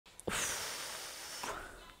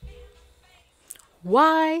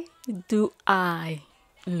Why do I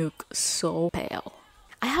look so pale?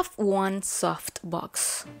 I have one soft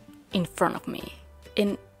box in front of me,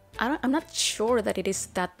 and I'm not sure that it is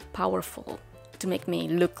that powerful to make me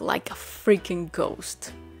look like a freaking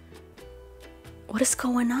ghost. What is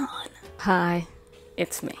going on? Hi,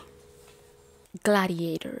 it's me.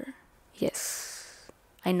 Gladiator. Yes,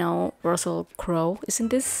 I know Russell Crowe is in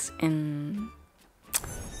this, and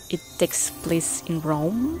it takes place in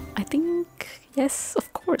Rome, I think. Yes,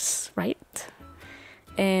 of course, right?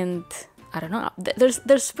 And I don't know,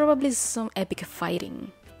 there's probably some epic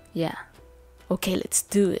fighting. Yeah. Okay, let's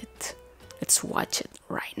do it. Let's watch it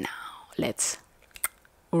right now. Let's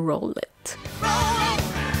roll it.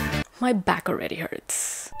 My back already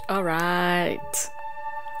hurts. All right.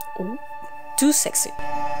 Ooh, too sexy.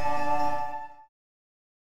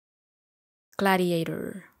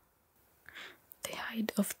 Gladiator. The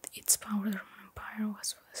height of its power, the Roman Empire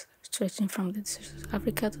was stretching from the deserts of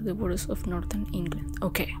Africa to the borders of northern England.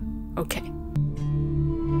 Okay, okay.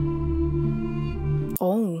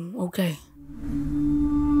 Oh, okay.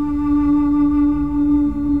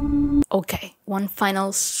 Okay, one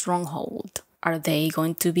final stronghold. Are they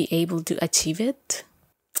going to be able to achieve it?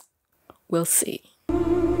 We'll see.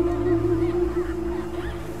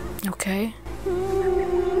 Okay.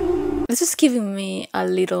 This is giving me a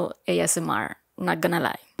little ASMR, not gonna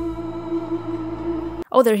lie.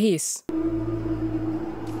 Oh, there he is.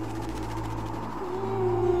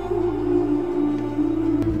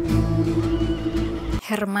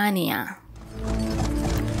 Germania.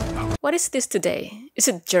 What is this today? Is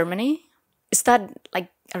it Germany? Is that like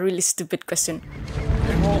a really stupid question?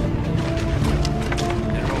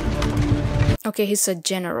 Okay, he's a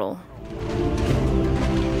general.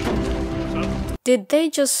 Did they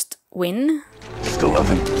just win? Still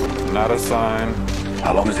nothing. Not a sign.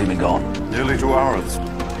 How long has he been gone? Nearly 2 hours.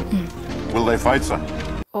 Will they fight, son?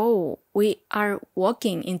 Oh, we are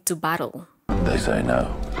walking into battle. They say no.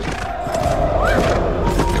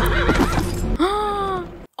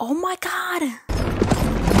 Oh my god!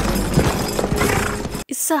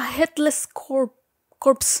 It's a headless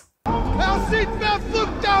corpse.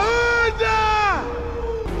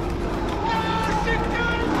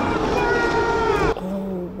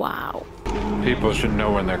 Oh wow. People should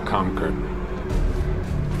know when they're conquered.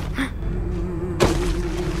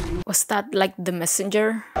 Was that like the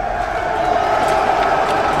messenger?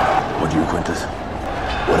 Would you, Quintus?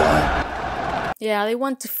 Would I? Yeah, they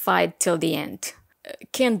want to fight till the end.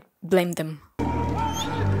 Can't blame them.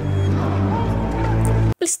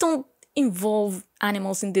 Please don't involve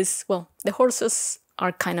animals in this. Well, the horses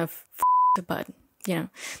are kind of f***ed, but, you know,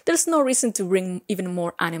 there's no reason to bring even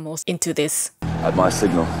more animals into this. At my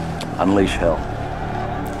signal, unleash hell.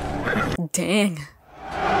 Dang.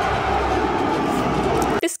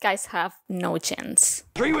 These guys have no chance.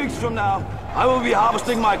 3 weeks from now, I will be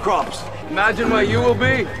harvesting my crops. Imagine where you will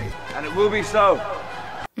be, and it will be so.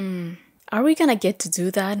 Are we gonna get to do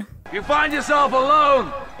that? If you find yourself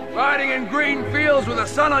alone, riding in green fields with the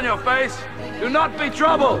sun on your face, do not be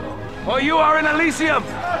troubled, for you are in Elysium,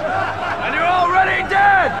 and you're already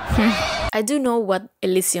dead! I do know what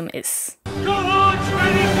Elysium is. Go on,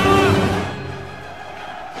 ready, go!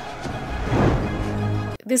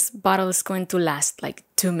 This battle is going to last like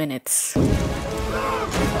 2 minutes.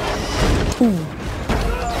 Ooh.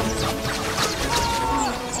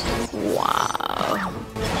 Wow.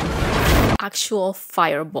 Actual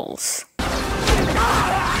fireballs.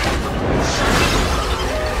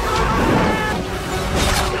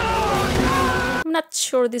 I'm not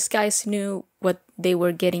sure these guys knew what they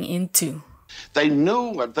were getting into. They knew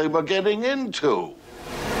what they were getting into.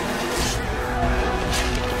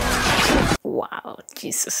 Wow,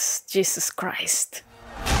 Jesus Christ.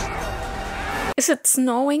 Is it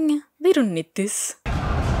snowing? They don't need this.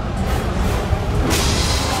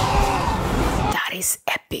 That is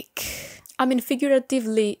epic. I mean,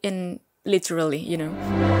 figuratively and literally, you know.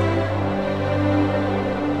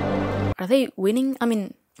 Are they winning? I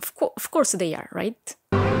mean, of course they are, right?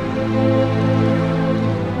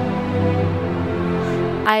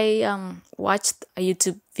 I watched a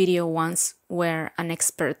YouTube video once where an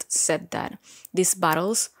expert said that these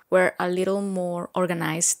battles were a little more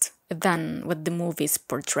organized than what the movies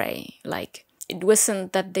portray. Like, it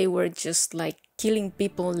wasn't that they were just like killing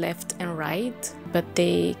people left and right, but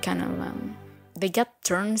they kind of they got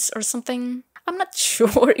turns or something. I'm not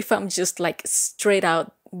sure if I'm just like straight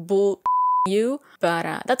out bull you,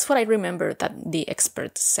 but that's what I remember that the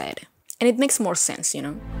expert said, and it makes more sense, you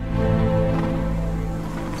know.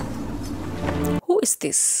 Who is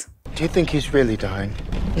this? Do you think he's really dying?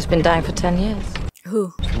 He's been dying for 10 years.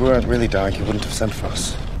 Who? If he weren't really dying, he wouldn't have sent for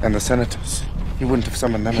us. And the senators. You wouldn't have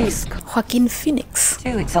summoned them. He's Joaquin Phoenix.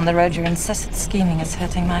 2 weeks on the road, your incessant scheming is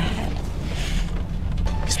hurting my head.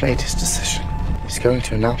 He's made his decision. He's going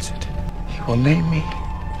to announce it. He will name me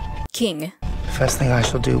King. The first thing I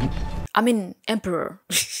shall do I mean, Emperor.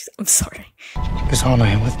 I'm sorry. is honor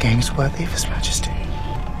him with games worthy of his majesty.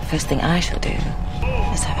 The first thing I shall do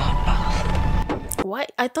is have a hot bath. Why?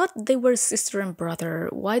 I thought they were sister and brother.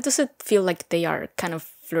 Why does it feel like they are kind of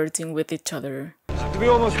flirting with each other? We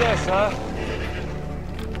almost there, sir.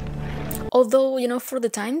 Although, you know, for the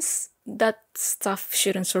times, that stuff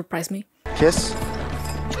shouldn't surprise me. Kiss?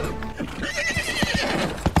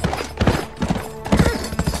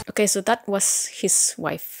 Okay, so that was his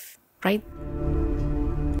wife, right?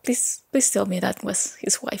 Please tell me that was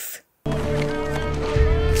his wife.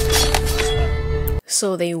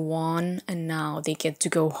 So they won, and now they get to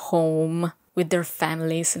go home with their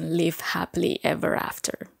families and live happily ever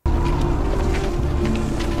after.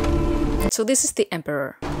 So this is the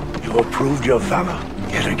Emperor. You have proved your valor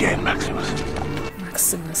yet again, Maximus.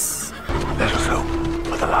 Maximus. Let us hope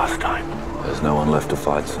for the last time. There's no one left to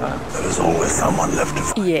fight, sire. There is always someone left to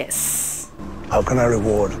fight. Yes. How can I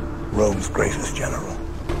reward Rome's greatest general?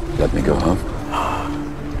 Let me go home.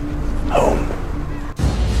 Home.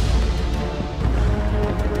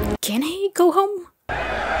 Can he go home?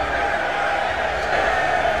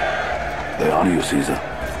 They honor you, Caesar.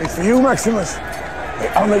 It's for you, Maximus. They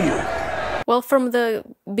honor you. Well, from the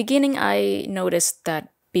beginning, I noticed that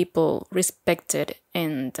people respected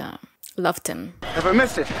and loved him. Have I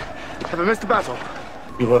missed it? Have I missed the battle?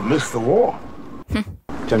 You have missed the war.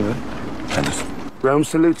 General, Highness. Rome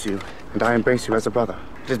salutes you, and I embrace you as a brother.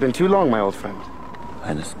 It has been too long, my old friend.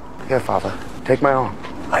 Highness. Here, father, take my arm.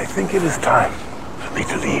 I think it is time for me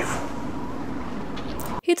to leave.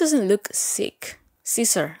 He doesn't look sick.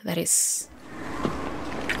 Caesar, that is.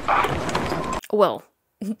 Well,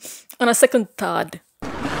 on a second thought.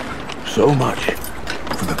 So much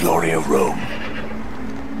for the glory of Rome.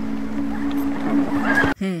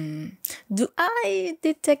 Do I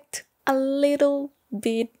detect a little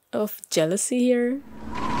bit of jealousy here?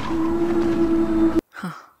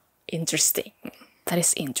 Huh. Interesting. That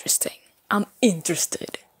is interesting. I'm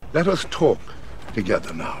interested. Let us talk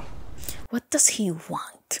together now. What does he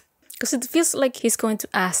want? Because it feels like he's going to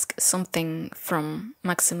ask something from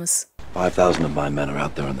Maximus. 5,000 of my men are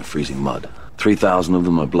out there in the freezing mud. 3,000 of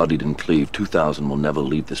them are bloodied and cleaved. 2,000 will never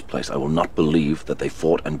leave this place. I will not believe that they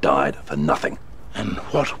fought and died for nothing. And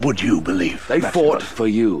what would you believe? They Maximus? fought for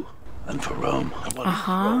you and for Rome.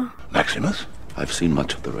 Maximus? I've seen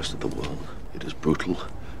much of the rest of the world. It is brutal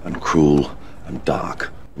and cruel and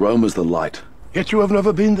dark. Rome is the light. Yet you have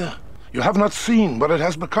never been there. You have not seen what it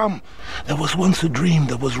has become. There was once a dream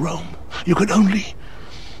that was Rome. You could only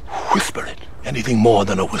whisper it. Anything more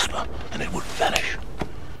than a whisper, and it would vanish.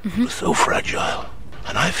 It was so fragile.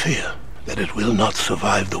 And I fear that it will not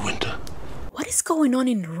survive the winter. What is going on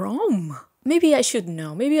in Rome? Maybe I should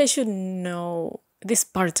know. Maybe I should know this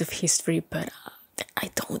part of history, but I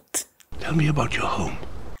don't. Tell me about your home.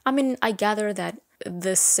 I mean, I gather that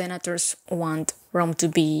the senators want Rome to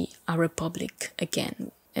be a republic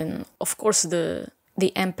again. And of course the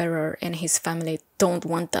emperor and his family don't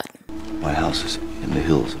want that. My house is in the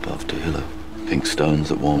hills above Tehillo. Pink stones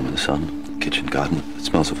that warm in the sun. Kitchen garden that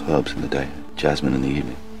smells of herbs in the day. Jasmine in the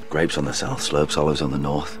evening. Grapes on the south, slopes, olives on the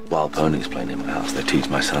north. Wild ponies playing in my house. They tease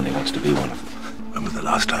my son. He wants to be one of them. When was the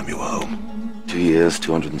last time you were home? 2 years,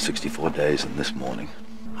 264 days, and this morning.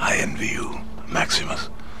 I envy you, Maximus.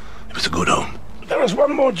 It was a good home. There is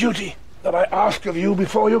one more duty that I ask of you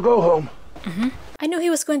before you go home. I knew he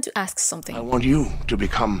was going to ask something. I want you to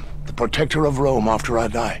become the protector of Rome after I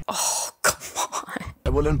die. Oh, come on. I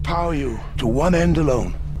will empower you to one end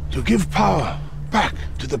alone. To give power back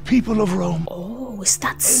to the people of Rome. Oh, is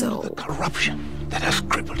that so? The corruption that has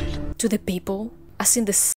crippled it. To the people? As in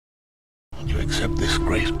the... And you accept this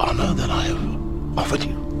great honor that I have offered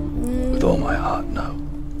you? With all my heart, no.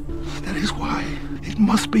 That is why it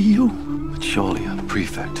must be you. But surely a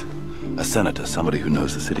prefect, a senator, somebody who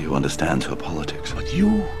knows the city, who understands her politics. But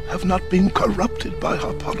you have not been corrupted by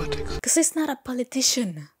her politics. Because he's not a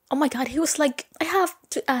politician. Oh my god, he was like, I have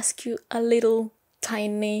to ask you a little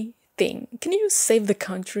tiny thing. Can you save the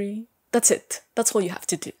country? That's it. That's all you have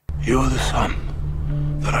to do. You're the son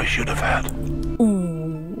that I should have had.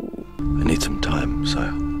 Ooh. I need some time,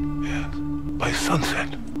 sire. Yes. By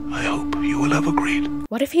sunset, I hope you will have agreed.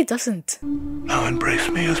 What if he doesn't? Now embrace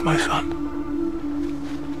me as my son.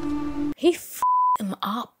 He f***ed him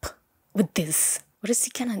up with this. What is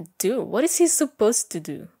he gonna do? What is he supposed to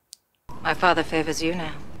do? My father favors you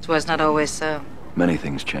now. It was not always so. Many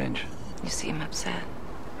things change. You seem upset.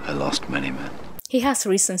 I lost many men. He has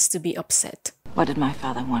reasons to be upset. What did my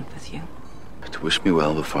father want with you? To wish me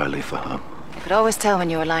well before I leave for home. I could always tell when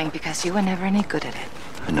you were lying because you were never any good at it.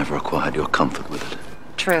 I never acquired your comfort with it.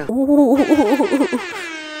 True.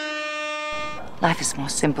 Life is more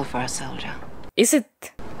simple for a soldier. Is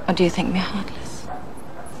it? Or do you think me heartless?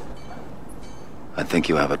 I think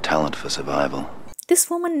you have a talent for survival. This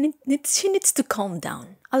woman needs to calm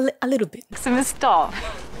down a little bit. Maximus, stop.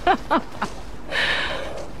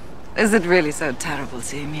 Is it really so terrible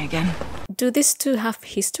seeing me again? Do these two have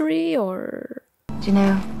history or? Do you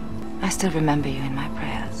know, I still remember you in my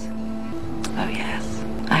prayers. Oh yes,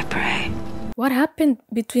 I pray. What happened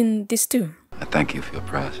between these two? I thank you for your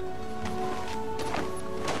prayers.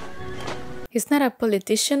 He's not a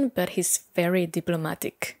politician, but he's very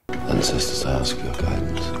diplomatic. Ancestors, I ask for your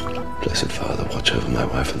guidance. Blessed Father, watch over my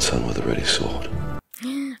wife and son with a ready sword.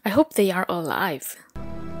 I hope they are alive.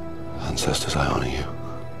 Ancestors, I honor you.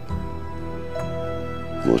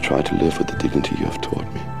 I will try to live with the dignity you have taught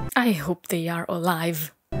me. I hope they are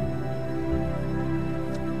alive.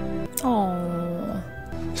 Oh.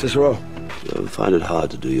 Cicero, you ever find it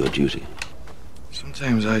hard to do your duty?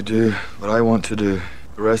 Sometimes I do what I want to do.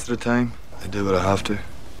 The rest of the time, I do what I have to.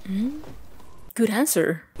 Good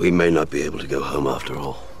answer. We may not be able to go home after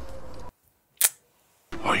all.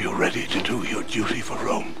 Are you ready to do your duty for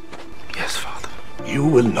Rome? Yes, Father. You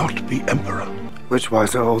will not be emperor. Which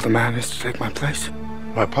wiser older man is to take my place?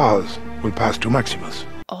 My powers will pass to Maximus.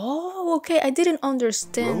 Oh, okay. I didn't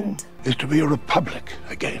understand. Rome is to be a republic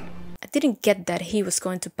again. I didn't get that he was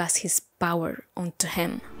going to pass his power onto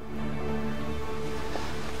him.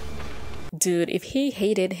 Dude, if he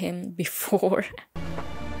hated him before...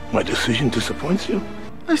 My decision disappoints you?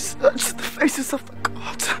 I searched the faces of the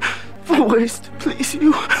gods for ways to please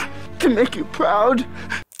you, to make you proud.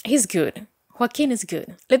 He's good. Joaquin is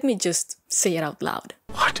good. Let me just say it out loud.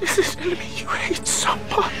 What is this enemy you hate so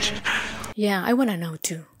much? Yeah, I wanna know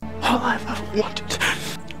too. All I've ever wanted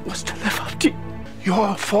was to live up to you.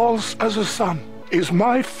 Your false as a son is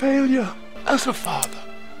my failure as a father.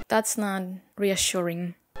 That's not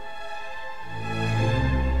reassuring.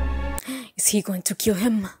 Is he going to kill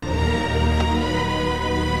him?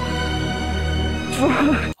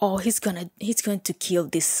 Oh, he's going to kill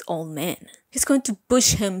this old man. He's going to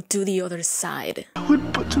push him to the other side. I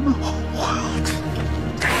would put to the whole world.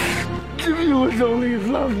 Give you as only as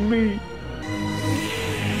love me.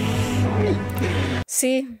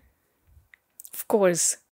 See? Of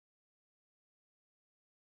course.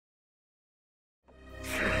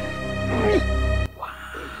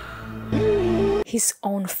 Wow. His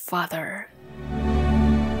own father.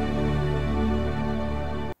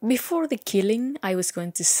 Before the killing, I was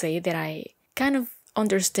going to say that I kind of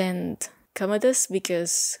understand Commodus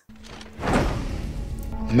because...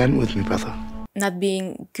 Men with me, brother. Not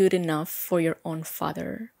being good enough for your own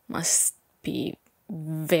father must be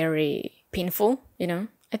very painful, you know?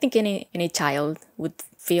 I think any child would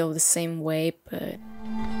feel the same way, but...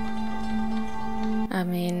 I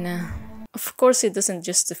mean, of course it doesn't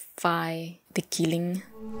justify the killing.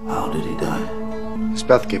 How did he die? His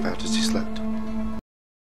breath gave out as he slept.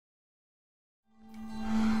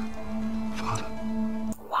 Father.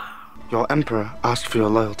 Wow. Your emperor asked for your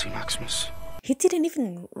loyalty, Maximus. He didn't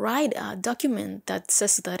even write a document that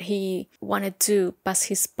says that he wanted to pass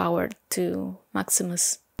his power to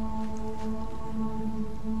Maximus.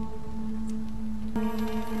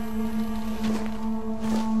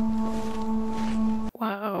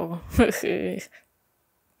 Wow.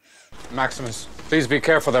 Maximus, please be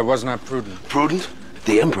careful. That was not prudent. Prudent?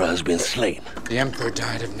 The Emperor has been slain. The Emperor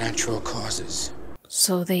died of natural causes.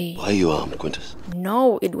 So they... Why are you armed, Quintus?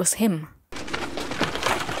 No, it was him.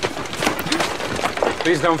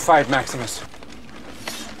 Please don't fight, Maximus.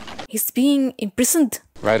 He's being imprisoned.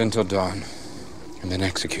 Right until dawn, and then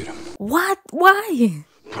execute him. What? Why?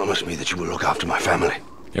 Promise me that you will look after my family.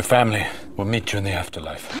 Your family will meet you in the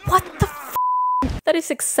afterlife. What the f***? That is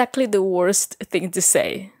exactly the worst thing to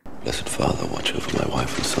say. Blessed Father, watch over my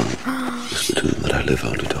wife and son. Whisper to them that I live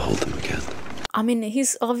only to hold them again. I mean,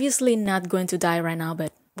 he's obviously not going to die right now,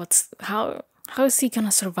 but how is he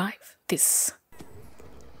gonna survive this?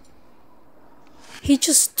 He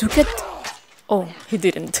just took it. Oh, he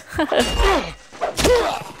didn't. The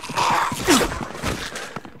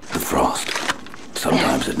frost.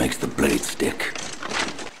 Sometimes it makes the blade stick.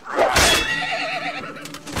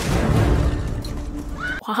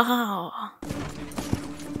 Wow.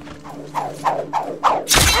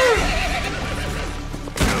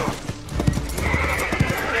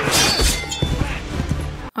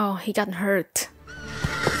 Oh, he got hurt.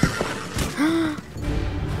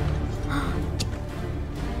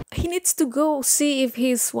 He needs to go see if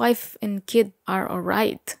his wife and kid are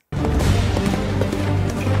alright.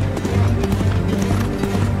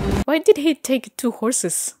 Why did he take 2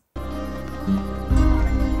 horses?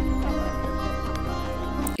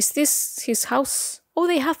 Is this his house? Oh,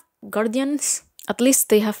 they have guardians. At least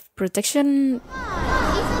they have protection.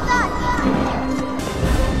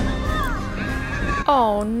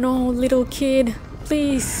 Oh no, little kid,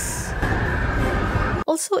 please.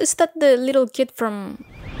 Also, is that the little kid from...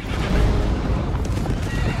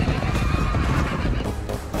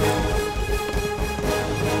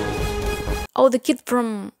 Oh, the kid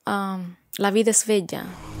from La Vida es Bella.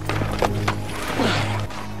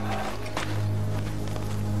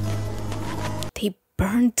 They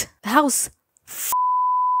burned the house.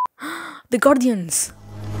 The guardians.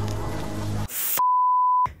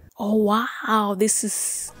 Oh wow, this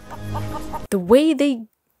is the way they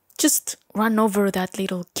just run over that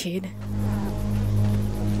little kid.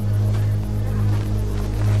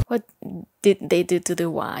 What did they do to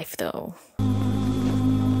the wife though?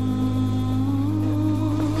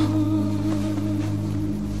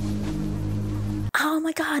 Oh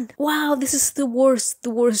my god, wow, this is the worst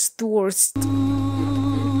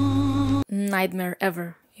nightmare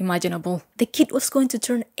ever imaginable. The kid was going to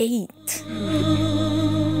turn 8.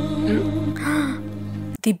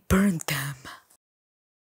 They burned them.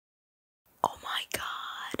 Oh my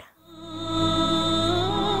god.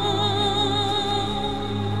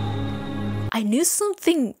 I knew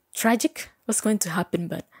something tragic was going to happen,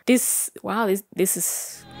 but this, wow, this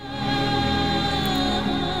is...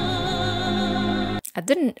 I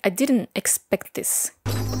didn't expect this.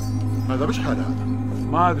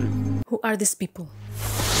 Who are these people?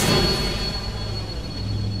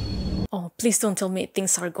 Oh, please don't tell me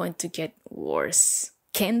things are going to get worse.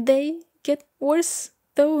 Can they get worse,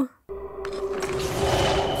 though?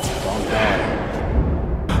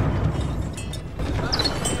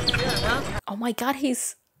 Oh my god,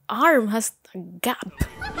 his arm has a gap.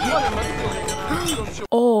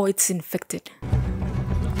 Oh, it's infected.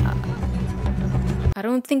 I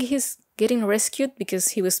don't think he's getting rescued because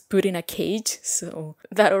he was put in a cage, so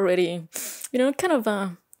that already, you know, kind of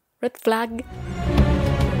a red flag.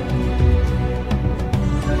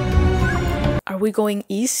 Are we going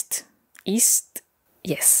east? East?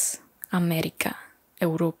 Yes. America.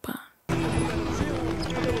 Europa.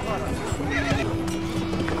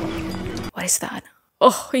 What is that?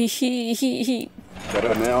 Oh, he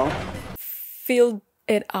Better now? filled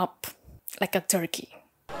it up like a turkey.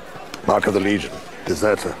 Mark of the Legion.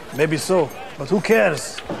 Deserter. Maybe so, but who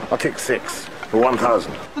cares? I'll take 6 for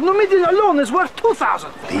 1,000. The Numidian alone is worth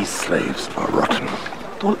 2,000. These slaves are rotten.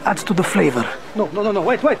 It all adds to the flavor. No,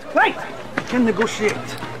 wait! We can negotiate.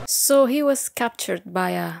 So he was captured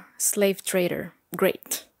by a slave trader.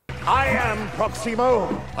 Great. I am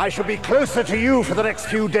Proximo. I shall be closer to you for the next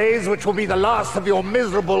few days, which will be the last of your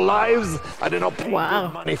miserable lives. I did not pay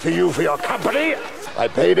good money for you for your company. I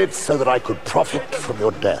paid it so that I could profit from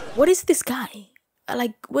your death. What is this guy?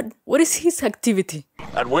 Like, what is his activity?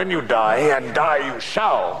 And when you die, and die you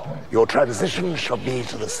shall, your transition shall be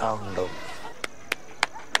to the sound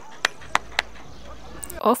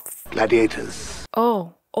of Gladiators.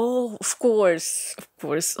 Oh, of course.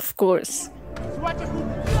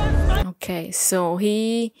 Okay, so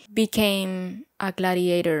he became a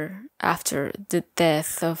gladiator after the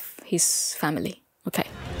death of his family. Okay.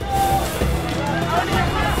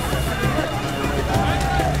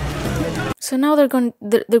 So now they're going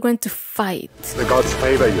to fight. The gods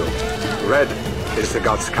favor you. Red is the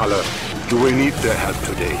gods' color. You will need their help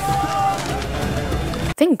today.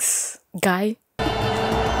 Thanks, guy.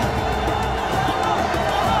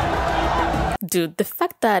 Dude, the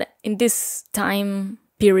fact that in this time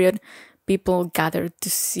period people gathered to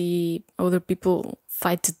see other people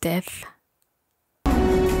fight to death. Oh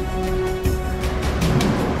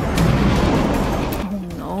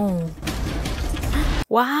no.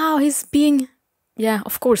 Wow, he's being... Yeah,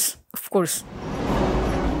 of course.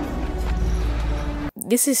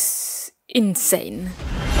 This is insane.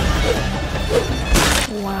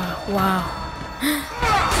 Wow.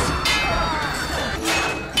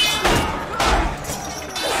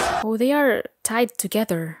 Oh, they are tied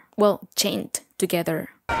together. Well, chained together.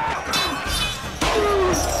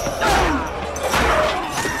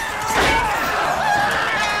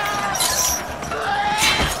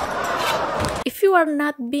 If you are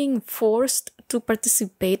not being forced to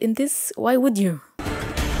participate in this, why would you?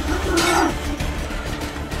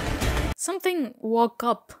 Something woke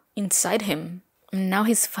up inside him, and now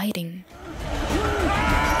he's fighting.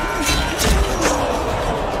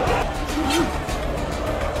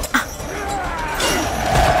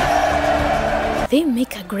 They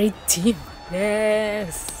make a great team.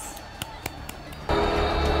 Yes.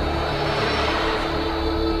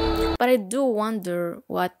 But I do wonder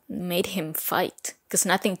what made him fight, because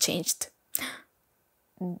nothing changed.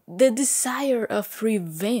 The desire of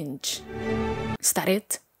revenge. Is that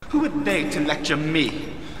it? Who would dare to lecture me?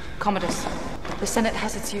 Commodus, the Senate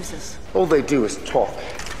has its uses. All they do is talk.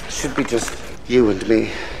 It should be just you and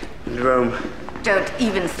me in Rome. Don't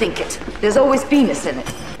even think it. There's always been a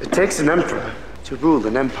Senate. It takes an emperor to rule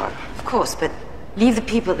an empire. Of course, but leave the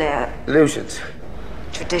people there. Illusions.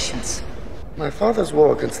 Traditions. My father's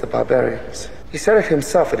war against the barbarians. He said it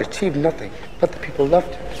himself, it achieved nothing, but the people loved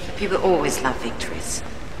it. The people always love victories.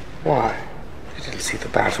 Why? They didn't see the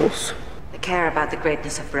battles. They care about the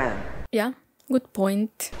greatness of Rome. Yeah, good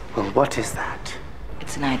point. Well, what is that?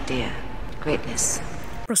 It's an idea. Greatness.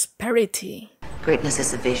 Prosperity. Greatness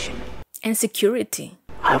is a vision. And security.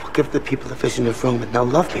 I will give the people a vision of Rome and they'll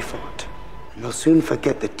love me for it. And they'll soon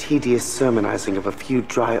forget the tedious sermonizing of a few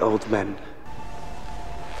dry old men.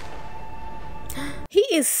 He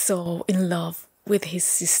is so in love with his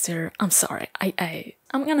sister. I'm sorry,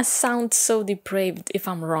 I'm gonna sound so depraved if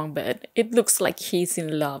I'm wrong, but it looks like he's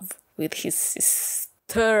in love with his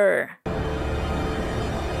sister.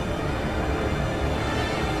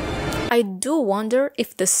 I do wonder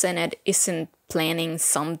if the Senate isn't planning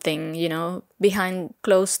something, you know, behind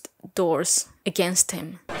closed doors against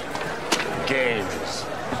him. Games.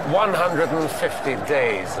 150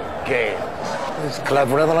 days of games. It's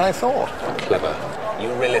cleverer than I thought. Clever.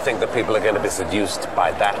 You really think that people are going to be seduced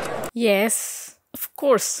by that? Yes, of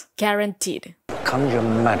course, guaranteed. Conjure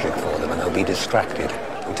magic for them and they'll be distracted.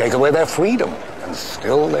 You take away their freedom and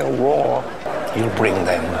still they'll roar. You bring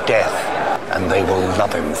them death and they will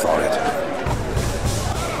love him for it.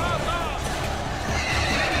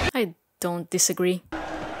 I don't disagree.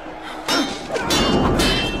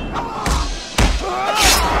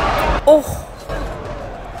 Oh!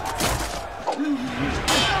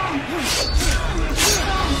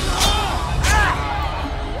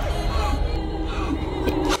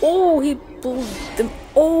 Oh, he pulled them.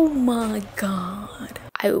 Oh my god.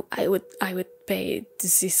 I would pay to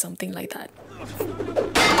see something like that.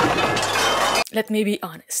 Let me be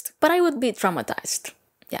honest. But I would be traumatized.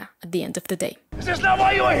 Yeah, at the end of the day. Is this not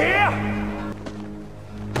why you are here?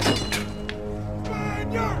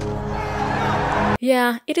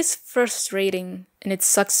 Yeah, it is frustrating, and it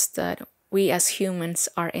sucks that we as humans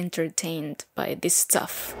are entertained by this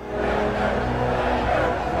stuff.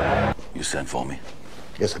 You sent for me?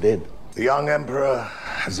 Yes, I did. The young emperor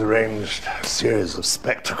has arranged a series of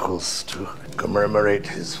spectacles to commemorate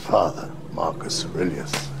his father, Marcus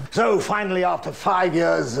Aurelius. So finally, after 5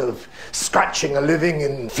 years of scratching a living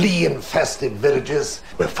in flea-infested villages,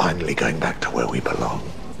 we're finally going back to where we belong,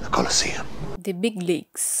 the Colosseum. The big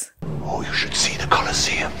leagues. Oh, you should see the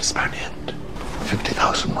Colosseum, Spaniard.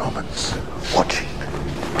 50,000 Romans watching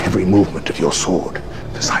every movement of your sword,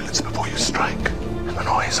 the silence before you strike, and the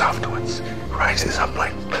noise afterwards rises up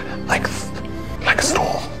like a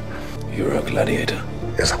storm. You were a gladiator?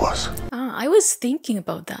 Yes, I was. I was thinking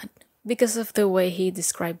about that because of the way he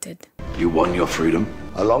described it. You won your freedom?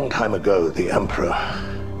 A long time ago, the emperor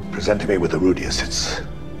presented me with a Rudius. It's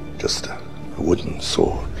just a wooden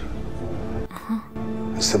sword.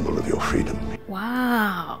 A symbol of your freedom.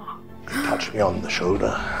 Wow. He touched me on the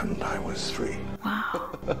shoulder and I was free.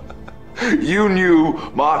 Wow. You knew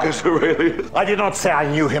Marcus Aurelius? I did not say I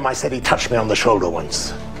knew him. I said he touched me on the shoulder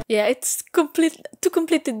once. Yeah, it's completely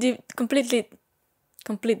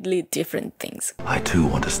different things. I too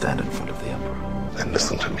want to stand in front of the emperor. Then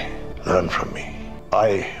listen to me. Learn from me.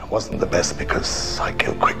 I wasn't the best because I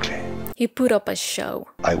killed quickly. He put up a show.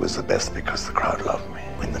 I was the best because the crowd loved me.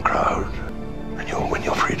 Win the crowd and you'll win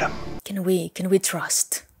your freedom. Can we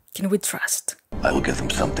trust? Can we trust? I will give them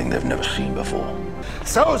something they've never seen before.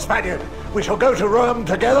 So, Spaniard, we shall go to Rome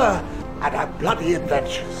together and have bloody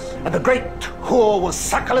adventures. And the great whore will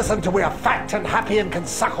suckle us until we are fat and happy and can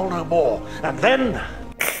suckle no more. And then,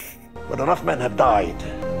 when enough men have died,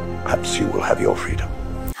 perhaps you will have your freedom.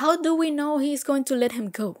 How do we know he's going to let him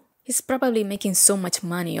go? He's probably making so much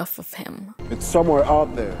money off of him. It's somewhere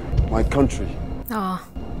out there. My country. Ah.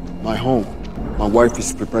 My home. My wife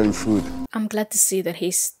is preparing food. I'm glad to see that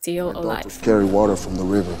he's still alive. Daughters carry water from the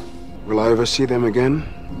river. Will I ever see them again?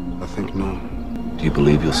 I think no. Do you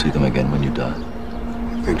believe you'll see them again when you die?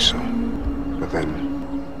 I think so. But then,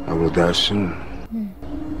 I will die soon.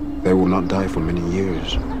 They will not die for many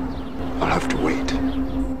years. I'll have to wait.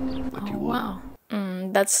 But you will. Wow.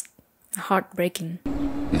 That's heartbreaking.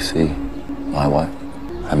 You see, my wife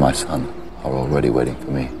and my son are already waiting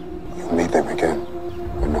for me. You'll meet them again,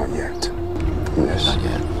 but not yet. Yes. Not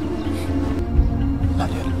yet.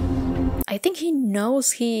 Not yet. I think he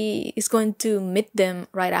knows he is going to meet them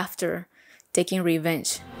right after taking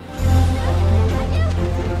revenge.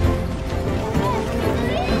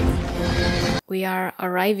 We are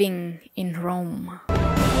arriving in Rome.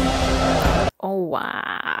 Oh,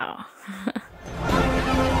 wow.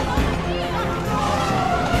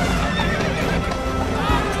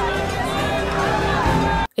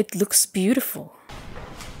 It looks beautiful.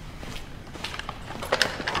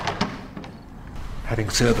 Having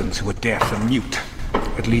servants who are deaf and mute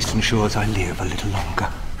at least ensures I live a little longer.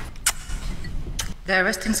 They're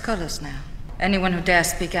arresting scholars now. Anyone who dares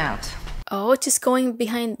speak out. Oh, she's going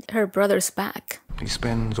behind her brother's back. He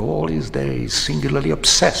spends all his days singularly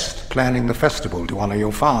obsessed planning the festival to honor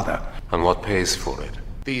your father. And what pays for it?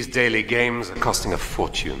 These daily games are costing a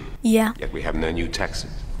fortune. Yeah. Yet we have no new taxes.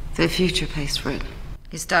 The future pays for it.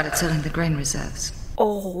 He started selling the grain reserves.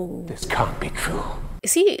 Oh. This can't be true.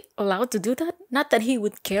 Is he allowed to do that? Not that he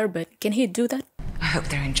would care, but can he do that? I hope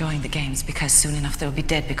they're enjoying the games, because soon enough they'll be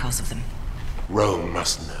dead because of them. Rome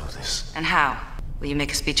must know this. And how? Will you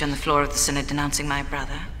make a speech on the floor of the Senate denouncing my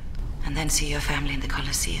brother? And then see your family in the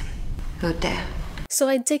Colosseum? Who'd dare? So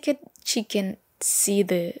I take it she can see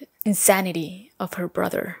the insanity of her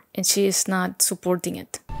brother, and she is not supporting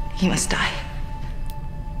it. He must die.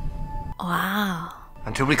 Wow.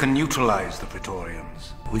 Until we can neutralize the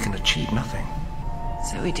Praetorians, we can achieve nothing.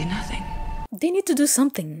 So we do nothing. They need to do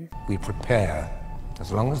something. We prepare.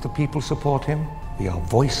 As long as the people support him, we are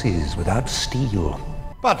voices without steel.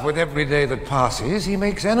 But with every day that passes, he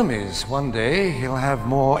makes enemies. One day, he'll have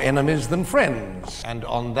more enemies than friends. And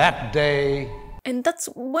on that day... And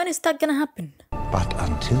when is that gonna happen? But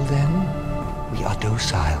until then, we are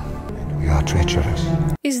docile. And we are treacherous.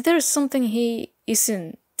 Is there something he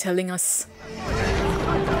isn't telling us?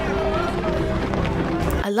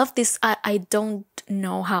 I love this. I don't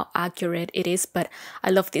know how accurate it is, but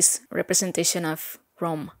I love this representation of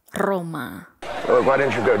Rome. Roma. Well, why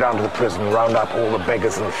don't you go down to the prison and round up all the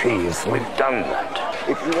beggars and thieves? We've done that.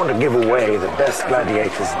 If you want to give away the best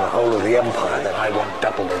gladiators in the whole of the empire, then I want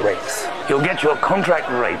double the rates. You'll get your contract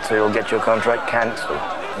rate, so you'll get your contract cancelled.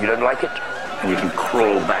 You don't like it? And you can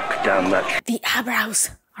crawl back down that... The eyebrows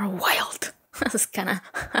are wild. I was gonna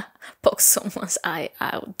poke someone's eye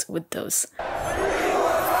out with those.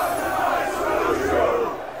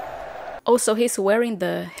 Also, he's wearing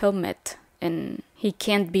the helmet and he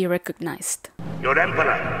can't be recognized. Your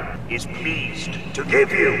emperor is pleased to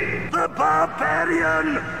give you the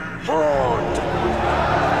barbarian horde.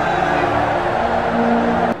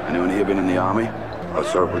 Anyone here been in the army? I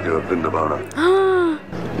served with you at Vindavara.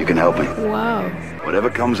 You can help me. Wow. Whatever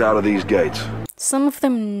comes out of these gates. Some of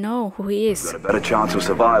them know who he is. Got a better chance of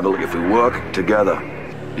survival if we work together.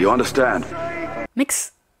 Do you understand?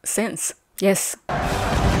 Makes sense. Yes.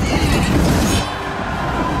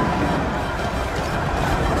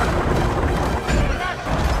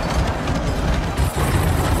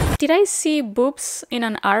 Did I see boobs in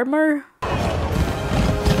an armor?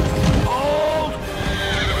 Hold!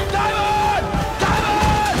 Diamond!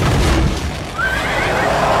 Diamond!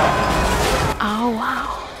 Oh, wow.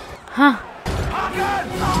 Huh.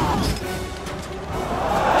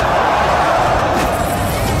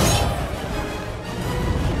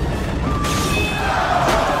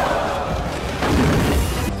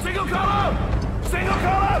 Single color! Single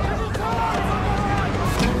color!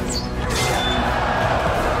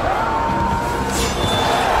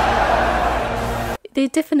 They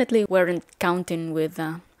definitely weren't counting with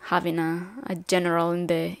having a general in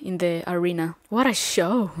the arena. What a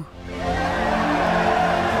show!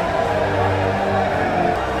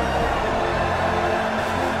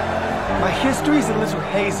 My history's a little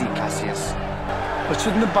hazy, Cassius. But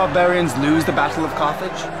shouldn't the barbarians lose the Battle of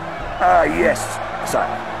Carthage? Yes,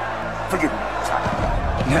 sire. Forgive me,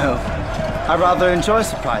 sire. No, I rather enjoy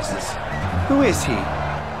surprises. Who is he?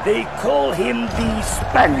 They call him the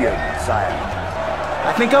Spaniard, sire.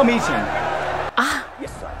 I think I'll meet him.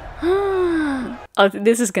 Yes, sire. Oh,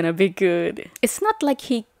 this is gonna be good. It's not like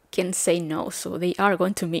he can say no, so they are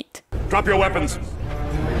going to meet. Drop your weapons.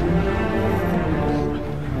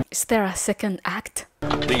 Is there a second act?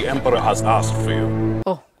 The Emperor has asked for you.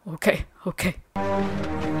 Oh, okay, okay.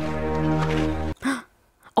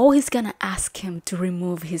 Oh, he's gonna ask him to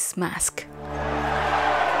remove his mask.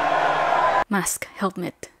 Mask,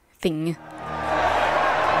 helmet, thing.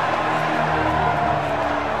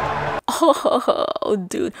 Oh,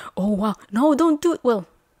 dude. Oh, wow. No, don't do it. Well,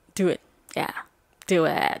 do it. Yeah, do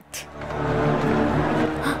it.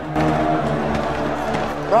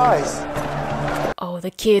 Rise. Oh,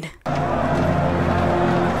 the kid.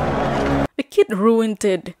 The kid ruined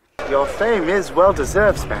it. Your fame is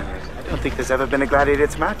well-deserved, Spaniard. I don't think there's ever been a gladiator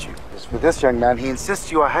to match you. As for this young man, he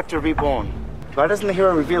insists you are Hector reborn. Why doesn't the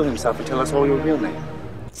hero reveal himself and tell us all your real name?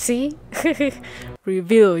 See?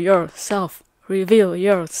 Reveal yourself. Reveal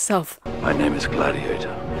yourself. My name is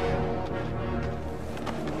Gladiator.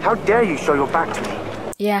 How dare you show your back to me?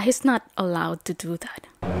 Yeah, he's not allowed to do that.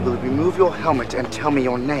 Will you remove your helmet and tell me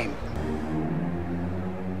your name?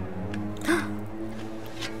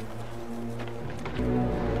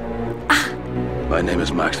 My name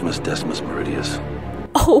is Maximus Decimus Meridius.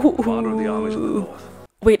 Oh! Father of the armies of the north.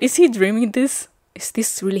 Wait, is he dreaming this? Is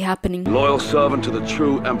this really happening? Loyal servant to the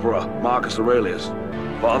true emperor, Marcus Aurelius.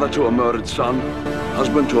 Father to a murdered son,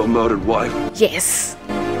 husband to a murdered wife. Yes!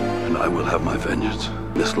 And I will have my vengeance,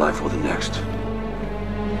 this life or the next.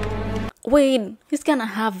 Wait, he's gonna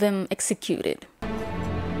have them executed.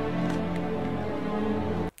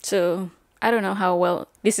 So, I don't know how well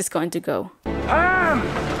this is going to go.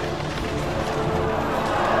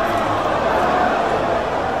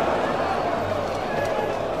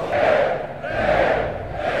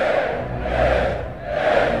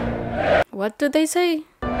 What do they say?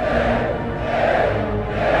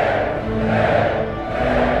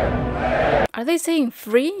 Are they saying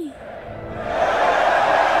free?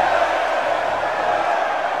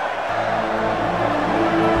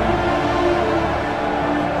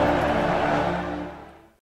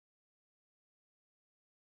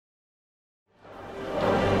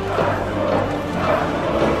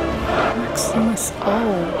 Maximus,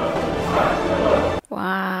 oh.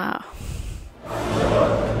 Wow.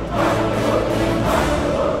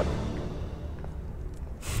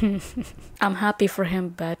 I'm happy for him,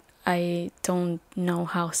 but I don't know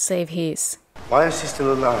how safe he is. Why is he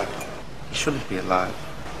still alive? He shouldn't be alive.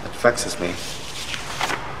 It vexes me.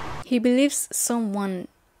 He believes someone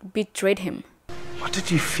betrayed him. What did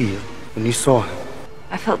you feel when you saw him?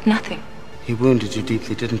 I felt nothing. He wounded you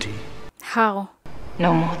deeply, didn't he? How?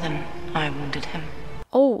 No more than I wounded him.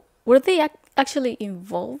 Oh, were they actually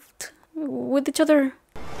involved with each other?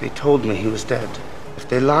 They told me he was dead. If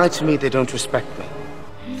they lie to me, they don't respect me.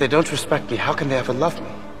 If they don't respect me, how can they ever love me?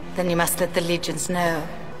 Then you must let the legions know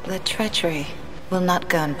that treachery will not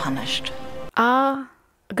go unpunished.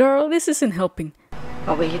 Girl, this isn't helping.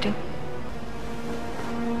 What will you do?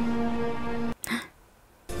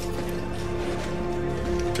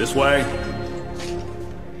 This way.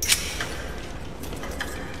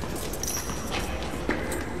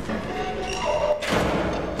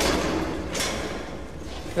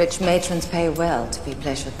 Rich matrons pay well to be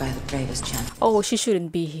pleasured by the bravest champion. Oh, she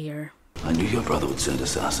shouldn't be here. I knew your brother would send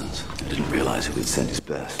assassins. I didn't realize he would send his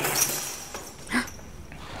best.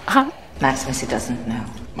 Maximus, he doesn't know.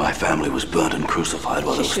 My family was burnt and crucified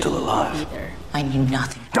while they were still alive. I knew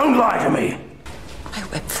nothing. Don't lie to me! I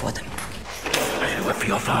wept for them. I wept for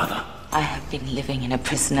your father. I have been living in a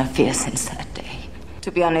prison of fear since that day.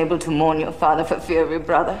 To be unable to mourn your father for fear of your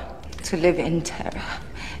brother. To live in terror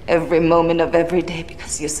every moment of every day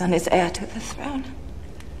because your son is heir to the throne.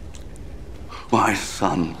 My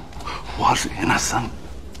son was innocent.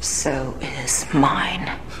 So is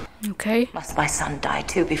mine. Okay. Must my son die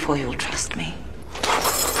too before you'll trust me?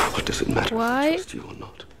 What does it matter Why? if I trust you or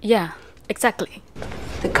not? Yeah, exactly.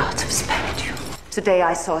 The gods have spared you. Today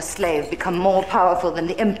I saw a slave become more powerful than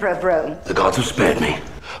the Emperor of Rome. The gods have spared me.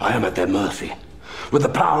 I am at their mercy, with the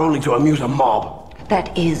power only to amuse a mob.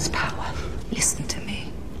 That is power. Listen to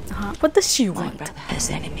me. What does she My want? brother has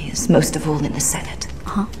enemies, most of all in the Senate.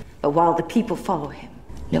 But while the people follow him,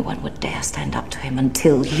 no one would dare stand up to him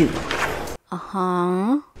until you.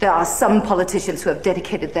 There are some politicians who have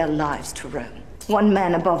dedicated their lives to Rome. One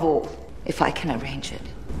man above all. If I can arrange it,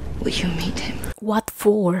 will you meet him? What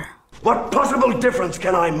for? What possible difference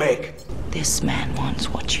can I make? This man wants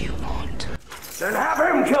what you want. Then have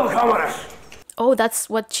him kill Commodus! Oh, that's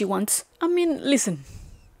what she wants. I mean, listen.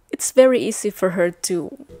 It's very easy for her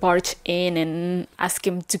to barge in and ask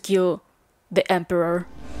him to kill the emperor.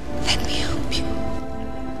 Let me help you.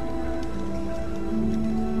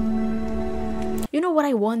 You know what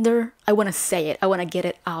I wonder? I want to say it. I want to get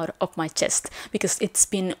it out of my chest because it's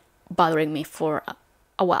been bothering me for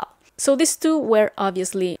a while. So these two were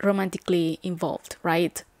obviously romantically involved,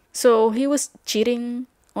 right? So he was cheating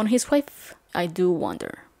on his wife? I do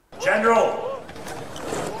wonder. General!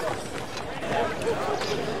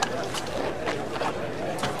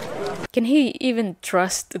 Can he even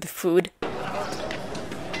trust the food?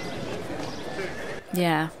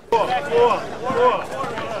 Yeah.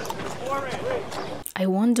 I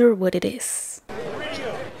wonder what it is.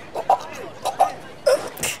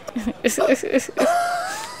 It's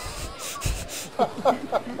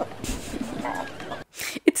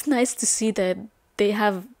nice to see that they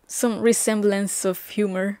have some resemblance of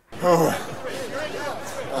humor.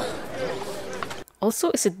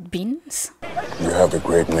 Also, is it beans? You have a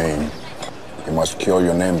great name. You must kill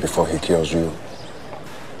your name before he kills you.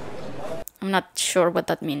 I'm not sure what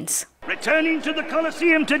that means. Returning to the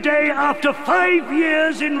Colosseum today after 5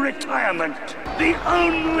 years in retirement, the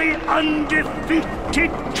only undefeated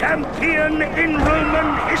champion in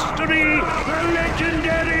Roman history, the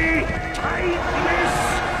legendary Titus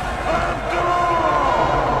of Gaul!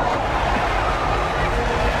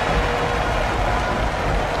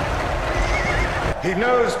 He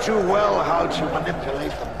knows too well how to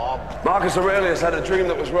manipulate the mob. Marcus Aurelius had a dream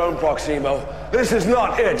that was Rome, Proximo. This is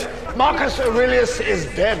not it. Marcus Aurelius is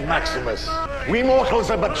dead, Maximus. We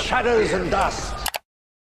mortals are but shadows and dust.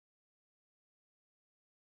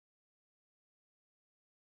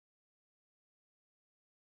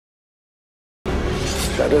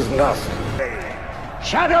 Shadows and dust.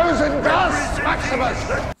 Shadows and dust, Maximus!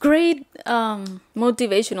 Great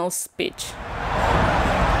motivational speech.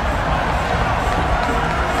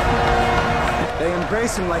 They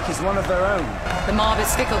embrace him like he's one of their own. The mob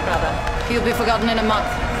is fickle, brother. He'll be forgotten in a month.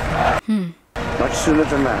 Much sooner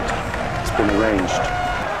than that. It's been arranged.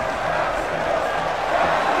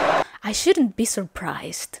 I shouldn't be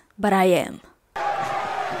surprised, but I am.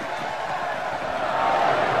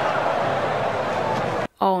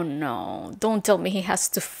 Oh no, don't tell me he has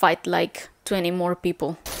to fight like 20 more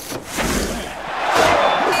people.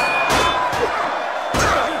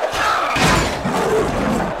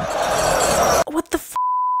 What the f?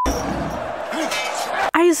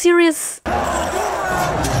 Are you serious?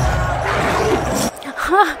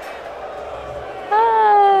 Huh?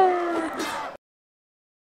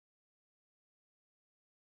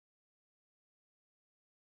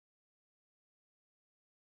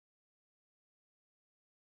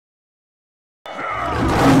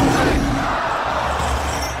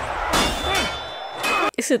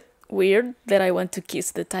 Is it weird that I want to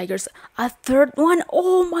kiss the tigers? A third one?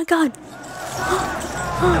 Oh my god!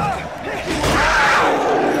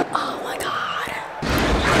 Oh my god!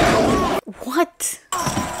 What?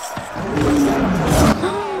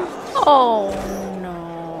 Oh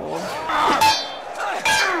no!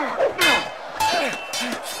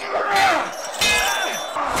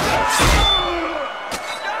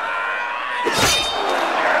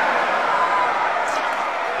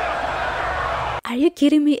 Are you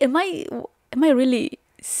kidding me? Am I really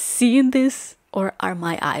seeing this, or are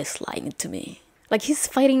my eyes lying to me? Like he's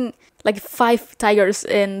fighting like 5 tigers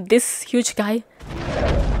and this huge guy.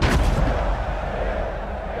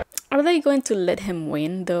 Are they going to let him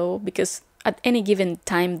win though? Because at any given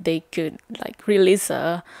time they could like release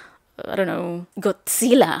a, I don't know,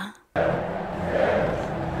 Godzilla.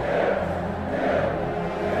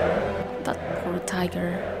 That poor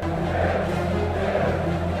tiger.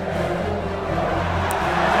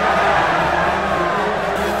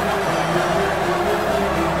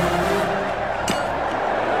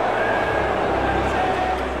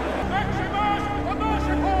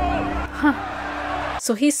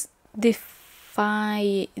 So he's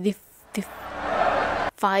defining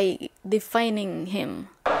him.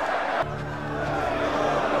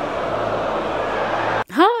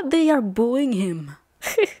 Huh? They are booing him.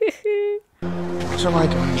 What am I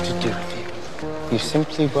going to do with you? You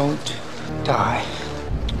simply won't die.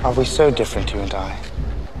 Are we so different, you and I?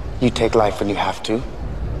 You take life when you have to,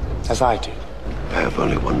 as I do. I have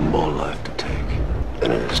only one more life to take.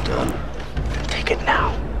 Then it is done. Take it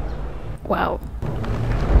now. Wow.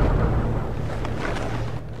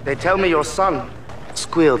 They tell me your son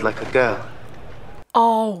squealed like a girl.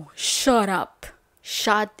 Oh, shut up.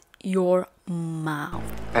 Shut your mouth.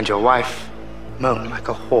 And your wife moaned like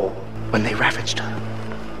a whore when they ravaged her.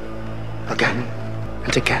 Again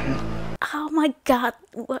and again. Oh my god.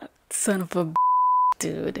 What son of a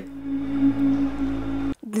dude.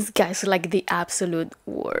 This guy's like the absolute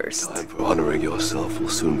worst. Time for honoring yourself will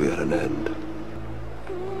soon be at an end.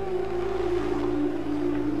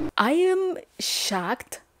 I am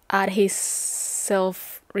shocked at his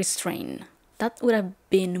self-restraint. That would have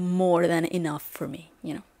been more than enough for me,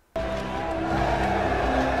 you know.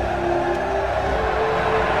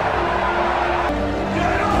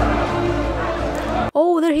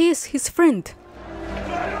 Oh, there he is, his friend.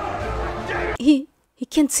 He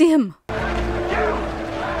can't see him.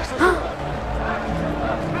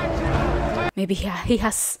 Maybe he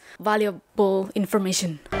has valuable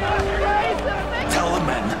information. Tell the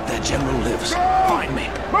men their general lives. Find me.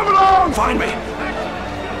 Move along! Find me!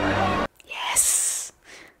 Yes!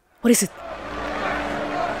 What is it?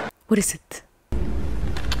 What is it?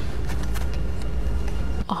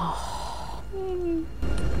 Oh.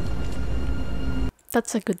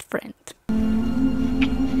 That's a good friend.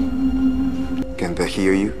 Can they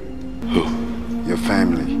hear you? Who? Your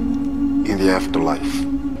family. In the afterlife.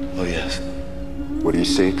 Oh, yes. What do you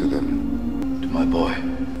say to them? To my boy.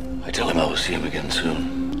 I tell him I will see him again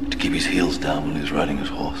soon, to keep his heels down when he's riding his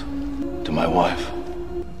horse. To my wife,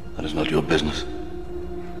 that is not your business.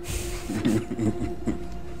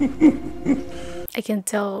 I can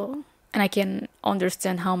tell and I can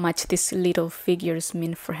understand how much these little figures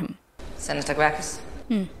mean for him. Senator Gracchus?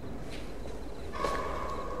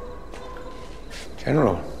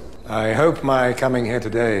 General, I hope my coming here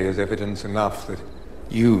today is evidence enough that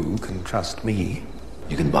you can trust me.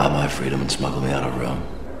 You can buy my freedom and smuggle me out of Rome.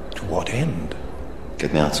 To what end?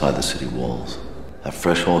 Get me outside the city walls. Have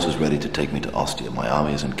fresh horses ready to take me to Ostia. My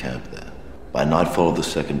army is encamped there. By nightfall of the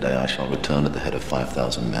second day, I shall return at the head of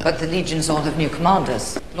 5,000 men. But the legions all have new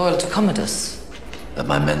commanders, loyal to Commodus. Let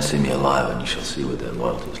my men see me alive, and you shall see where their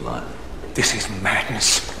loyalties lie. This is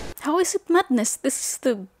madness. How is it madness? This is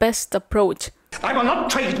the best approach. I will not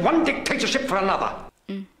trade one dictatorship for another.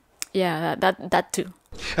 Yeah, that too.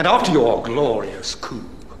 And after your glorious coup,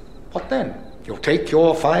 what then? You'll take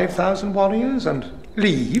your 5,000 warriors and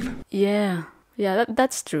leave? Yeah,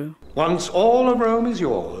 that's true. Once all of Rome is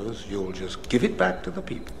yours, you'll just give it back to the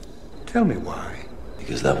people. Tell me why.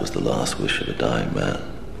 Because that was the last wish of a dying man.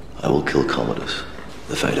 I will kill Commodus.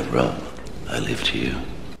 The fate of Rome, I leave to you.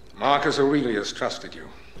 Marcus Aurelius trusted you.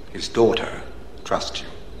 His daughter trusts you.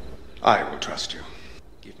 I will trust you.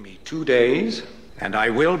 Give me 2 days, and I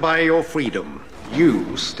will buy your freedom.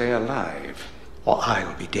 You stay alive, or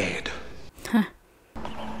I'll be dead.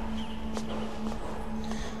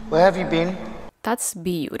 Where have you been? That's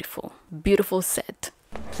beautiful. Beautiful set.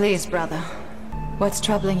 Please, brother. What's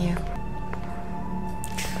troubling you?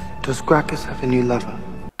 Does Gracchus have a new lover?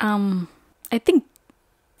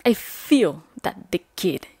 I feel that the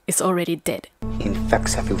kid is already dead. He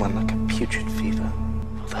infects everyone like a putrid fever.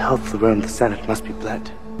 For the health of the Rome, the Senate must be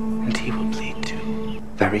bled. And he will bleed too.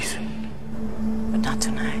 Very soon. But not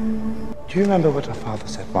tonight. Do you remember what our father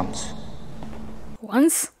said once?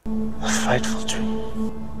 Once? A frightful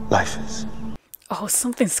dream. Life is. Oh,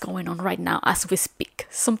 something's going on right now as we speak.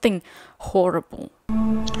 Something horrible.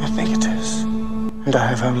 I think it is. And I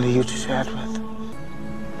have only you to share it with.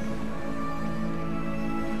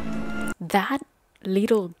 That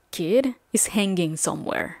little kid is hanging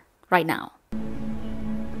somewhere right now.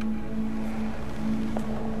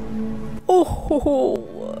 Oh,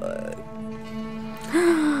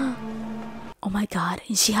 oh my god,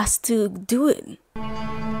 she has to do it.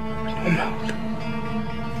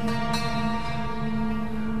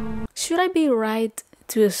 Should I be right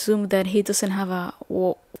to assume that he doesn't have a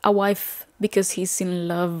wife because he's in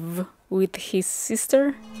love with his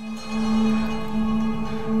sister?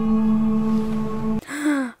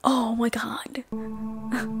 Oh my god.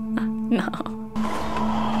 No.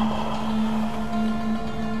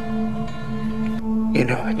 You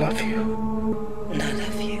know I love you. And I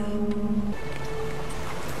love you.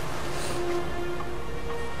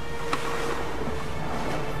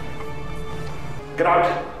 Get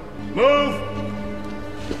out! Move!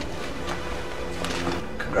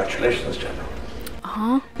 Congratulations,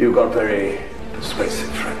 General. You've got very persuasive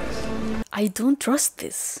friends. I don't trust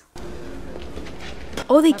this.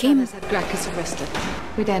 Oh, they came. Gracchus arrested.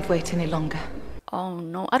 We daren't wait any longer. Oh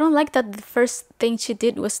no, I don't like that the first thing she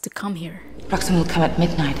did was to come here. Proxim will come at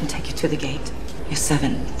midnight and take you to the gate. Your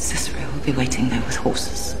servant, Cicero, will be waiting there with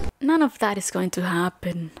horses. None of that is going to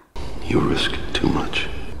happen. You risk too much.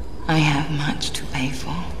 I have much to pay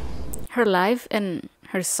for. Her life and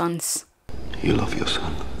her son's. You love your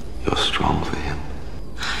son. You're strong for him.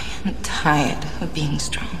 I am tired of being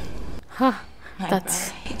strong. Huh, My that's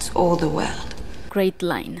brother hates all the world. great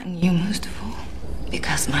line. And you most of all.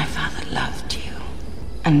 Because my father loved you.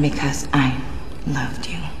 And because I loved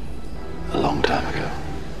you. A long time ago.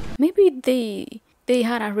 Maybe they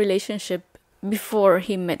had a relationship before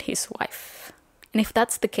he met his wife. And if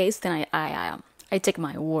that's the case, then I take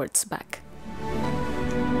my words back.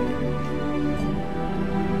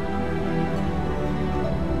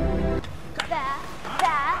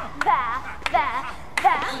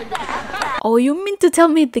 Oh, you mean to tell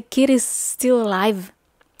me the kid is still alive?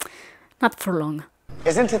 Not for long.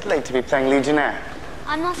 Isn't it late to be playing Legionnaire?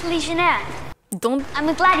 I'm not a legionnaire. Don't. I'm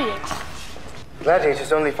a gladiator.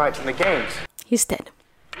 Gladiators only fight in the games. He's dead.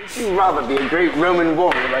 Would you rather be a great Roman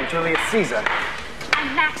warrior like Julius Caesar?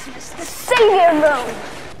 I'm Maximus, the savior of Rome.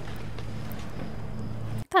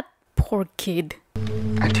 That poor kid.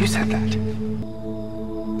 And who said that?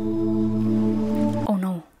 Oh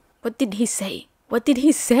no. What did he say? What did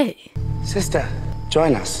he say? Sister,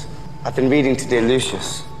 join us. I've been reading to dear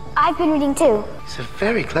Lucius. I've been reading too. He's a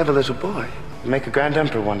very clever little boy. He'll make a grand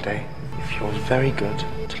emperor one day. If you're very good,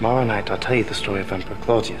 tomorrow night I'll tell you the story of Emperor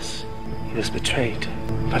Claudius. He was betrayed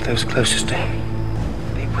by those closest to him.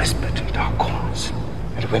 They whispered in dark corners.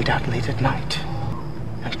 and went out late at night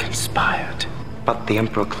and conspired. But the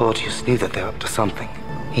Emperor Claudius knew that they were up to something.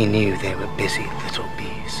 He knew they were busy little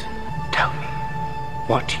bees. Tell me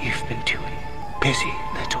what you've been doing, busy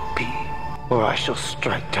little bee, or I shall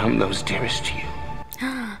strike down those dearest to you.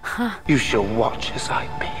 You shall watch as I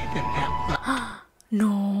bathe in their blood.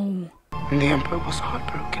 No. And the Emperor was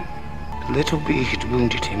heartbroken. The little bee had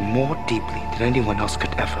wounded him more deeply than anyone else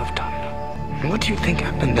could ever have done. And what do you think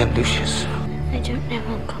happened then, Lucius? I don't know,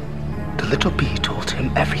 Uncle. The little bee told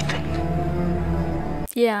him everything.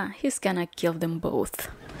 Yeah, he's gonna kill them both.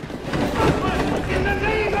 In the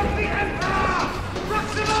name of the Emperor!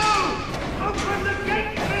 Maximo! Open the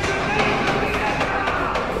gates in the name of the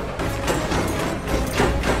Emperor!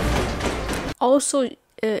 Also,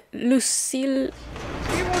 Lucille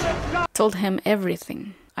told him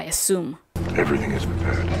everything, I assume. Everything is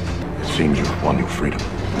prepared. It seems you have won your freedom.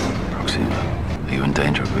 Proxima, are you in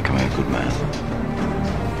danger of becoming a good man?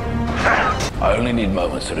 I only need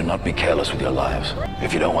moments, so do not be careless with your lives.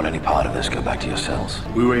 If you don't want any part of this, go back to your cells.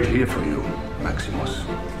 We wait here for you, Maximus.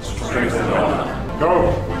 Strength and honor.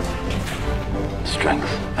 Go!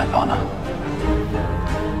 Strength and honor.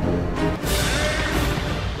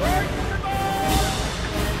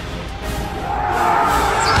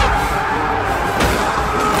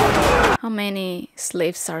 How many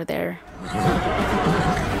slaves are there?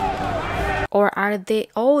 Or are they...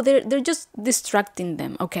 Oh, they're just distracting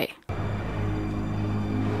them. Okay.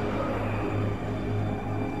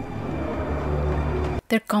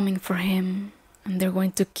 They're coming for him, and they're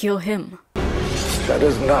going to kill him. That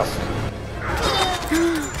is Nast.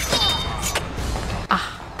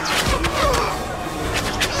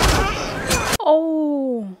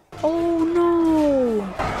 Oh! Oh no!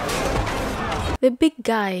 The big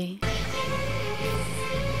guy.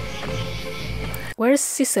 Where's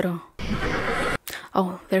Cicero?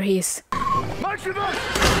 Oh, there he is. Maximus!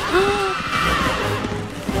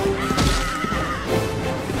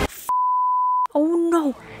 Oh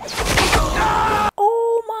no!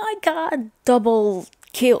 Oh my god! Double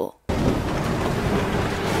kill.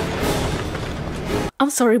 I'm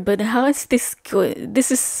sorry, but how is this good? This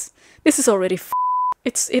is already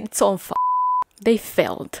it's all They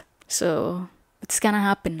failed. So it's gonna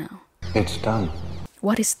happen now. It's done.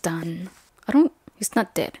 What is done? He's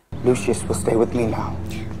not dead. Lucius will stay with me now.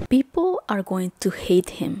 People are going to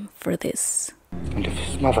hate him for this. And if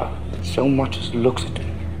his mother so much as looks at me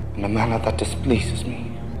in a manner that displeases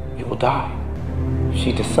me, he will die. If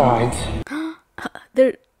she decides...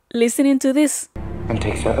 They're listening to this. And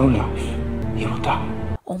takes her own life, he will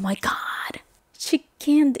die. Oh my god. She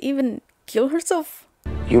can't even kill herself.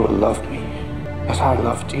 You will love me as I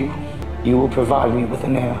loved you. You will provide me with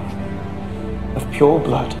an heir of pure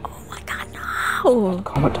blood. Oh my god, no.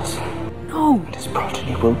 Commodus. No. And his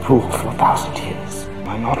progeny will rule for 1,000 years. Am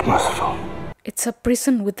I not merciful? It's a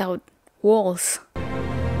prison without walls. Am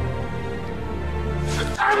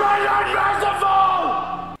I not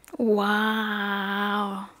merciful?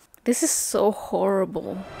 Wow. This is so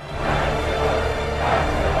horrible.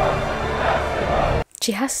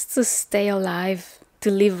 She has to stay alive to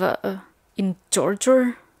live in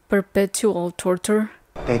torture, perpetual torture.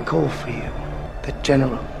 They call for you, the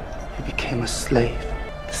general who became a slave,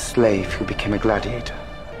 the slave who became a gladiator,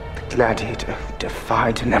 the gladiator who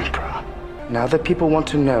defied an emperor. Now that people want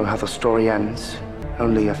to know how the story ends,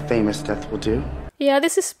 only a famous death will do. Yeah,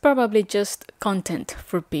 this is probably just content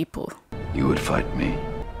for people. You would fight me?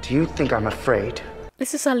 Do you think I'm afraid?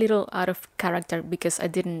 This is a little out of character because I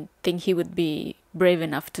didn't think he would be brave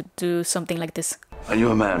enough to do something like this. Are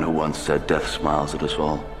you a man who once said death smiles at us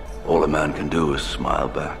all? All a man can do is smile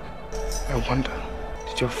back. I wonder,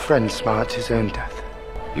 did your friend smile at his own death?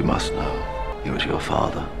 You must know. He was your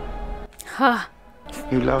father. Ha!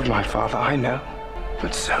 You loved my father, I know.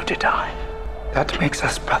 But so did I. That makes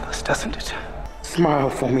us brothers, doesn't it? Smile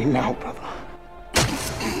for me now, brother.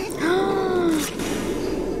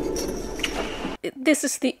 This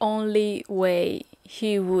is the only way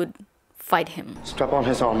he would fight him. Strap on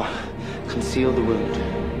his armor. Conceal the wound.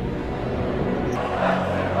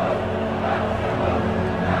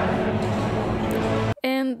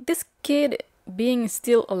 And this kid being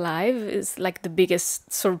still alive is like the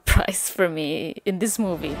biggest surprise for me in this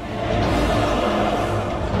movie.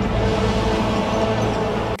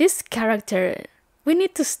 This character, we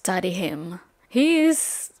need to study him. He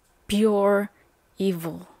is pure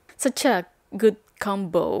evil. Such a good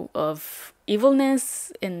combo of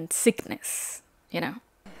evilness and sickness, you know?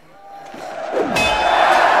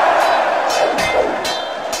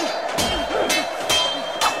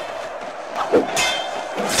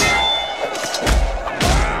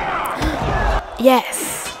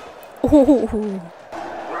 Yes! Ooh.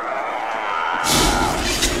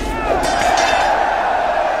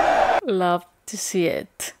 Love to see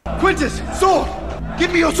it. Quintus, sword!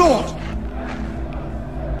 Give me your sword!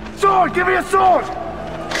 Sword, give me a sword!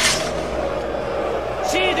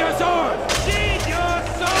 Sheathe your sword! Sheathe your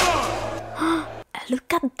sword!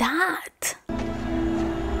 Look at that!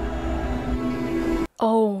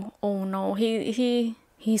 Oh no,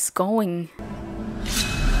 he's going.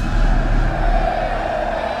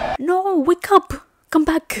 No, wake up! Come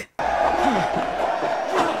back!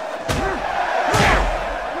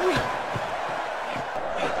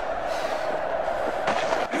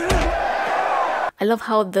 I love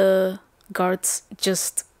how the guards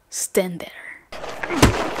just stand there.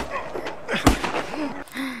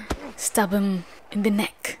 Stab him in the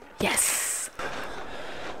neck. Yes.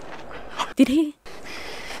 Did he?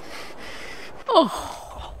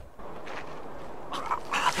 Oh.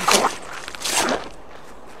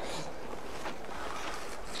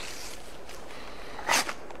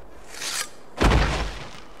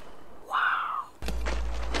 Wow.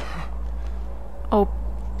 Oh.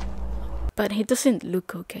 But he doesn't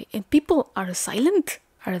look okay. And people are silent.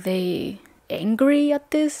 Are they angry at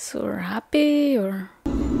this or happy or...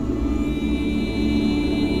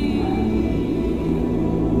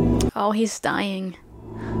 Oh, he's dying.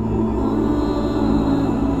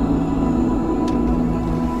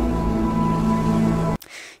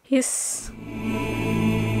 He's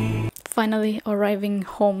finally arriving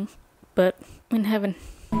home, but in heaven.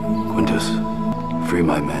 Quintus, free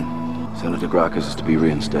my men. Senator Gracchus is to be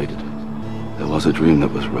reinstated. There was a dream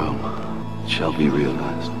that was Rome. It shall be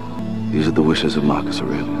realized. These are the wishes of Marcus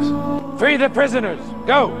Aurelius. Free the prisoners!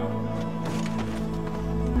 Go!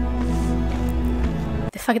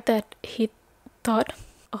 The fact that he thought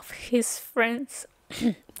of his friends.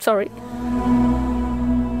 Sorry.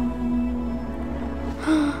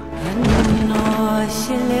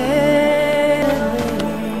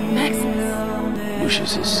 Maximus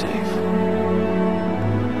wishes is safe.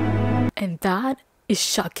 And that is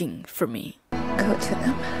shocking for me. Go to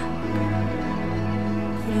them.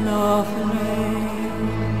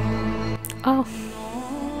 Oh,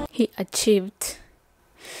 he achieved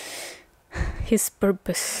his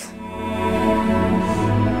purpose.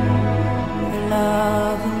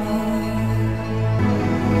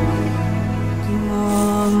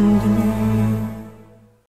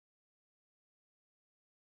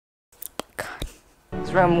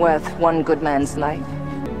 Is Rome worth one good man's life?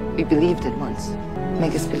 We believed it once.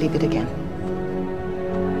 Make us believe it again.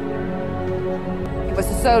 He was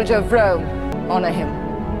a soldier of Rome. Honor him.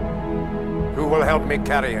 Who will help me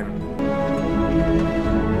carry him?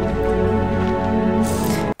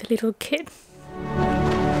 The little kid.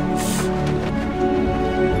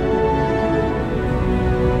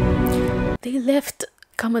 They left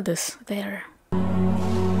Commodus there.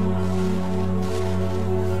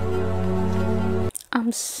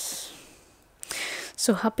 I'm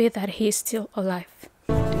so happy that he's still alive.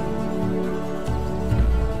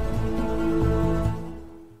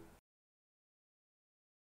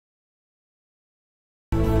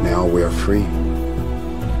 Now we are free.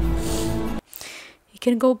 You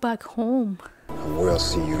can go back home. And we'll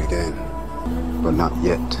see you again. But not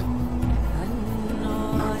yet.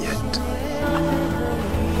 Not yet.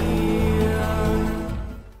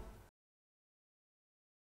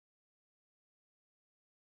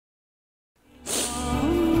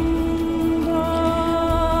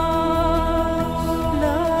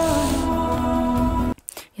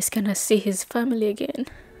 He's gonna see his family again.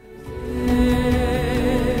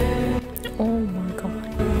 Oh my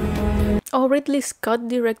god. Oh, Ridley Scott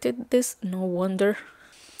directed this? No wonder.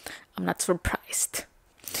 I'm not surprised.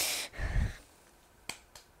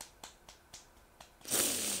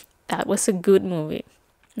 That was a good movie.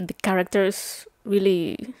 The characters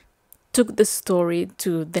really took the story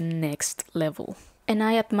to the next level. And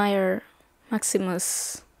I admire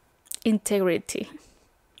Maximus' integrity.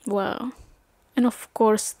 Wow. And of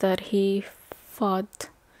course that he fought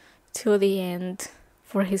till the end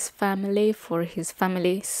for his family, for his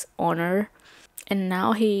family's honor. And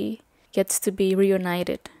now he gets to be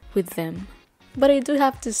reunited with them. But I do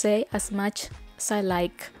have to say, as much as I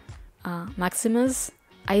like Maximus,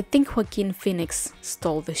 I think Joaquin Phoenix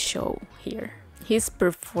stole the show here. His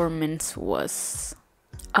performance was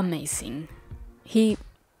amazing. He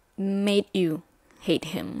made you hate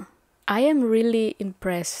him. I am really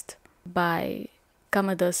impressed by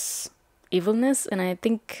Commodus' evilness, and I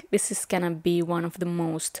think this is gonna be one of the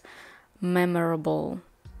most memorable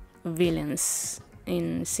villains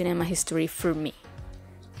in cinema history for me.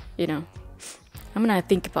 You know, I'm gonna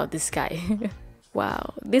think about this guy.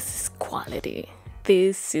 Wow, this is quality.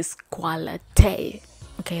 This is quality.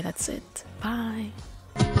 Okay, that's it. Bye.